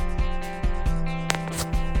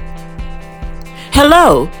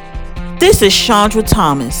Hello, this is Chandra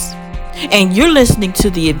Thomas, and you're listening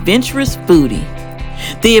to The Adventurous Foodie.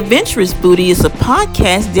 The Adventurous Foodie is a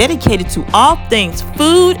podcast dedicated to all things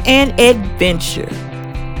food and adventure.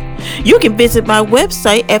 You can visit my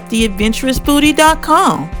website at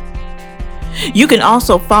theadventurousfoodie.com. You can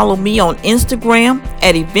also follow me on Instagram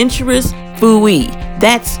at Adventurous Foodie.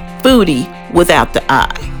 That's foodie without the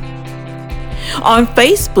I. On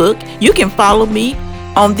Facebook, you can follow me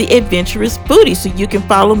on The Adventurous Foodie, so you can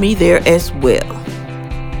follow me there as well.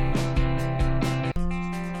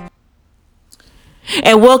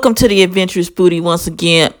 And welcome to The Adventurous Foodie once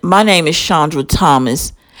again. My name is Chandra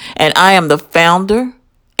Thomas, and I am the founder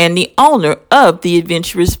and the owner of The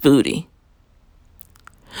Adventurous Foodie.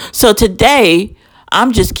 So today,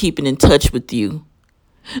 I'm just keeping in touch with you.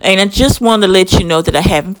 And I just want to let you know that I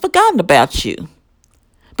haven't forgotten about you,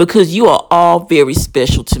 because you are all very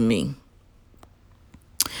special to me.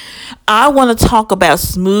 I want to talk about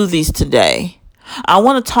smoothies today. I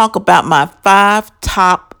want to talk about my 5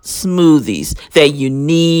 top smoothies that you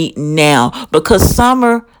need now, because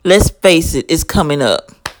summer, let's face it, is coming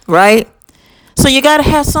up, right? So you got to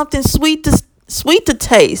have something sweet to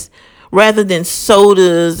taste rather than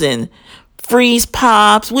sodas and freeze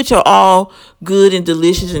pops, which are all good and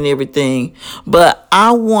delicious and everything. But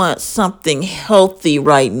I want something healthy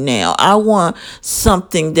right now. I want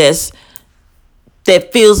something that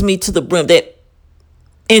fills me to the brim, that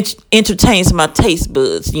entertains my taste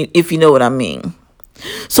buds, if you know what I mean.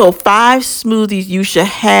 So 5 smoothies you should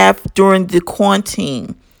have during the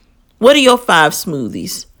quarantine. What are your 5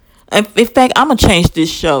 smoothies? In fact, I'm going to change this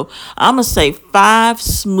show. I'm going to say 5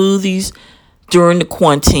 smoothies during the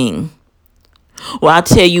quarantine. Well, I'll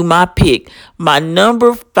tell you my pick. My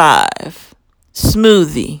number 5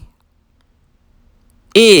 smoothie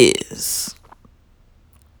is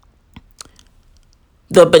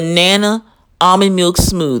the banana almond milk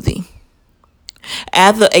smoothie.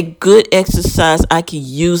 After a good exercise, I can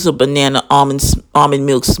use a banana almond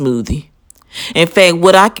milk smoothie. In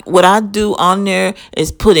fact, what I do on there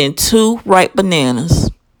is put in 2 ripe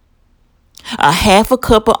bananas, a half a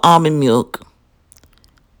cup of almond milk,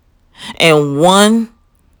 and one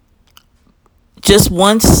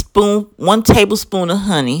tablespoon of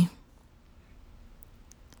honey,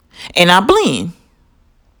 and I blend.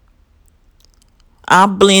 I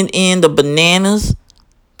blend in the bananas,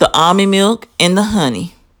 the almond milk, and the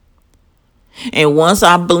honey. And once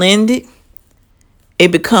I blend it, it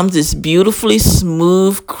becomes this beautifully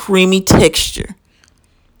smooth, creamy texture.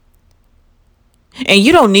 And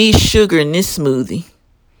you don't need sugar in this smoothie.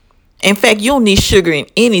 In fact, you don't need sugar in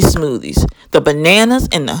any smoothies. The bananas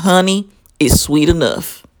and the honey is sweet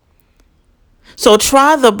enough. So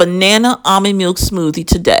try the banana almond milk smoothie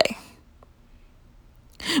today.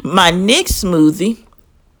 My next smoothie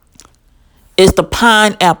is the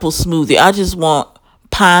pineapple smoothie. I just want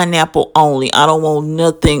pineapple only. I don't want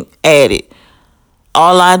nothing added.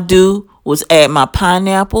 All I do was add my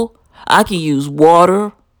pineapple. I can use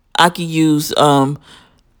water. I can use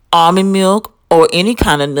almond milk or any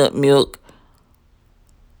kind of nut milk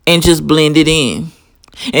and just blend it in.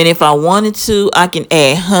 And if I wanted to, I can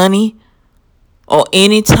add honey or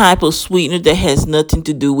any type of sweetener that has nothing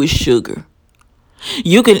to do with sugar.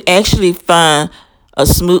 You can actually find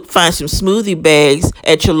some smoothie bags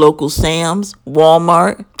at your local Sam's,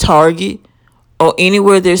 Walmart, Target, or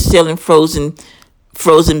anywhere they're selling frozen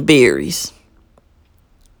berries.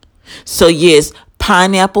 So yes,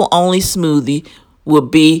 pineapple only smoothie will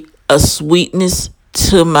be a sweetness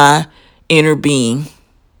to my inner being.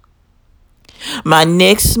 My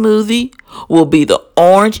next smoothie will be the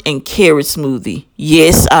orange and carrot smoothie.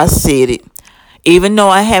 Yes, I said it. Even though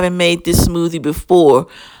I haven't made this smoothie before,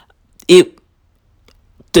 the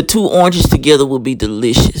 2 oranges together will be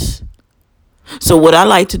delicious. So what I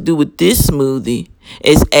like to do with this smoothie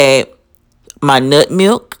is add my nut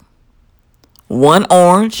milk, 1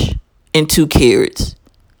 orange, and 2 carrots.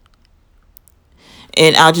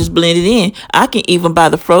 And I'll just blend it in. I can even buy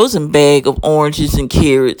the frozen bag of oranges and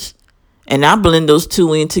carrots, and I blend those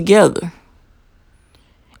 2 in together.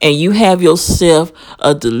 And you have yourself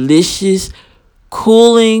a delicious,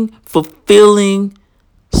 cooling, fulfilling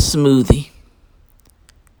smoothie.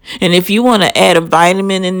 And if you want to add a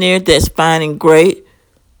vitamin in there, that's fine and great.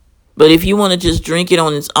 But if you want to just drink it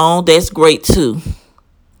on its own, that's great too.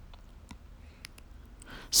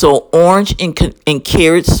 So orange and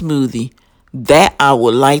carrot smoothie, that I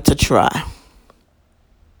would like to try.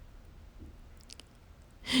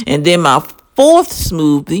 And then my fourth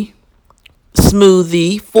smoothie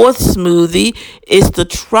is the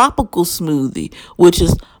tropical smoothie, which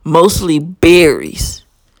is mostly berries.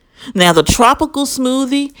 Now the tropical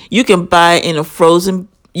smoothie, you can buy it in a frozen.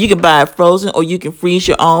 You can buy it frozen, or you can freeze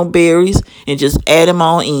your own berries and just add them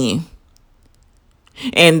all in.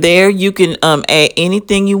 And there you can add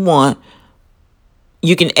anything you want.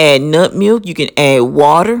 You can add nut milk. You can add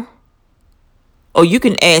water, or you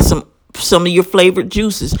can add some of your flavored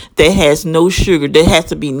juices that has no sugar. That has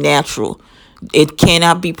to be natural. It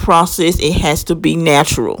cannot be processed. It has to be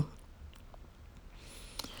natural.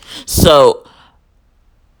 So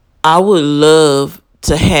I would love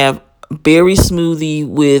to have berry smoothie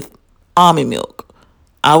with almond milk.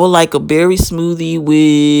 I would like a berry smoothie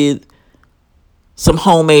with some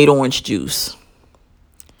homemade orange juice.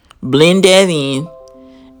 Blend that in,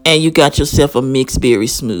 and you got yourself a mixed berry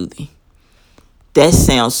smoothie. That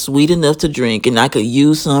sounds sweet enough to drink, and I could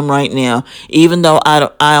use some right now. Even though I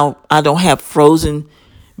don't have frozen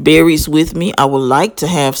berries with me, I would like to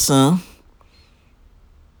have some.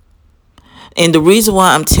 And the reason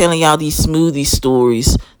why I'm telling y'all these smoothie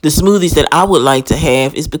stories, the smoothies that I would like to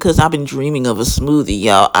have, is because I've been dreaming of a smoothie,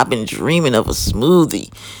 y'all. I've been dreaming of a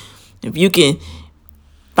smoothie. If you can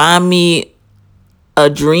find me a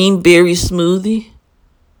dream berry smoothie,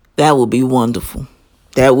 that would be wonderful.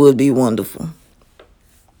 That would be wonderful.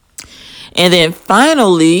 And then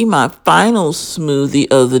finally, my final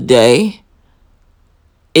smoothie of the day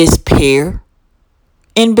is pear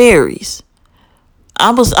and berries. I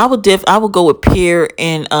would go with pear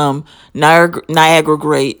and Niagara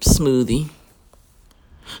grape smoothie.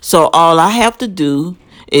 So all I have to do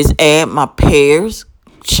is add my pears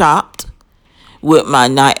chopped with my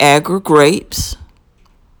Niagara grapes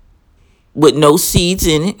with no seeds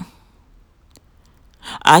in it.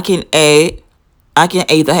 I can either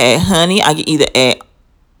add honey, I can either add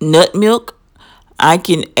nut milk, I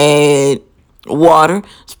can add water.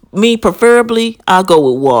 Me, preferably, I'll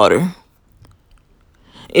go with water.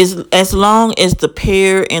 As long as the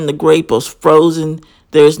pear and the grape are frozen,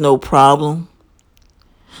 there's no problem.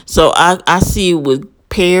 So I see with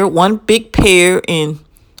pear, one big pear and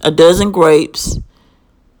a dozen grapes,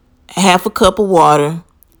 half a cup of water,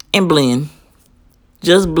 and blend.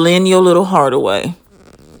 Just blend your little heart away.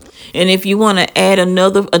 And if you want to add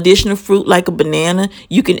another additional fruit like a banana,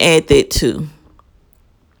 you can add that too.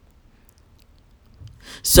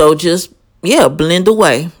 So just, blend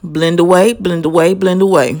away. Blend away, blend away, blend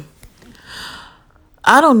away.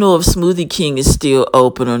 I don't know if Smoothie King is still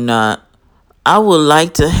open or not. I would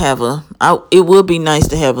like to have it would be nice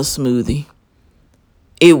to have a smoothie.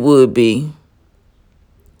 It would be.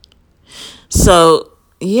 So,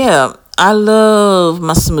 I love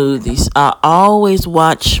my smoothies. I always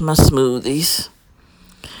watch my smoothies.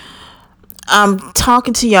 I'm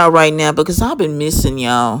talking to y'all right now because I've been missing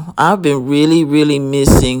y'all. I've been really, really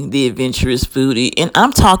missing the adventurous foodie. And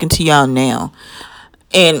I'm talking to y'all now.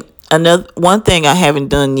 And one thing I haven't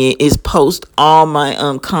done yet is post all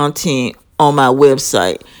my content on my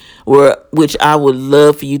website, which I would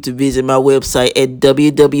love for you to visit my website at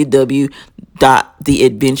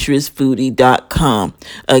www.theadventurousfoodie.com.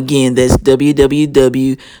 Again, that's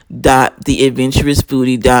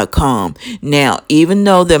www.theadventurousfoodie.com. Now, even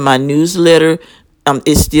though that my newsletter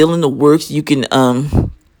is still in the works, you can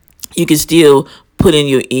still put in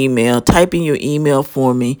your email, type in your email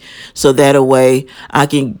for me, so that a way I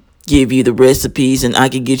can give you the recipes and I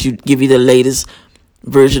can give you the latest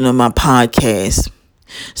version of my podcast.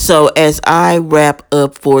 So as I wrap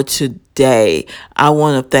up for today, I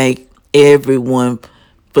want to thank everyone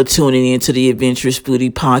for tuning into the Adventurous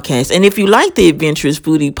Foodie Podcast. And if you like the Adventurous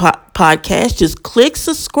Foodie Podcast, just click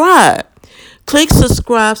subscribe. Click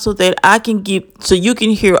subscribe so that you can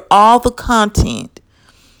hear all the content.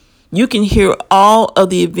 You can hear all of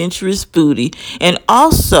the Adventurous Foodie. And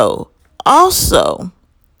also,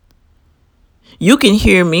 you can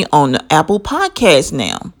hear me on the Apple Podcast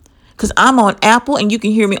now. Because I'm on Apple and you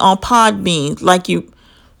can hear me on Podbean like you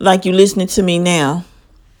listening to me now.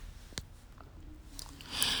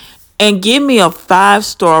 And give me a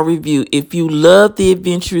 5-star review. If you love the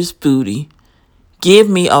Adventurous Foodie, give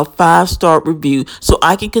me a 5-star review so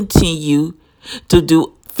I can continue to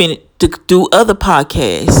do other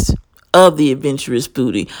podcasts of the Adventurous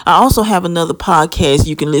Foodie. I also have another podcast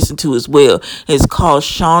you can listen to as well. It's called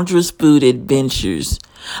Chandra's Food Adventures.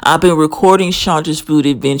 I've been recording Chandra's Food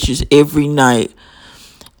Adventures every night.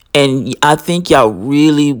 And I think y'all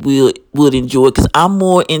really would enjoy it because I'm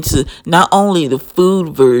more into not only the food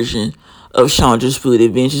version of Chandra's Food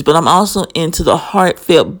Adventures, but I'm also into the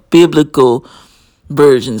heartfelt biblical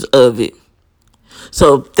versions of it.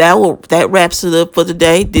 So that wraps it up for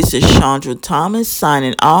today. This is Chandra Thomas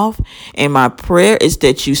signing off. And my prayer is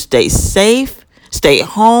that you stay safe. Stay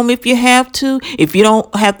home if you have to. If you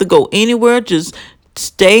don't have to go anywhere, just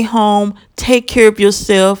Stay home. Take care of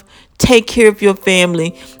yourself. Take care of your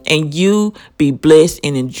family. And you be blessed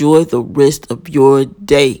and enjoy the rest of your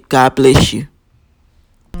day. God bless you.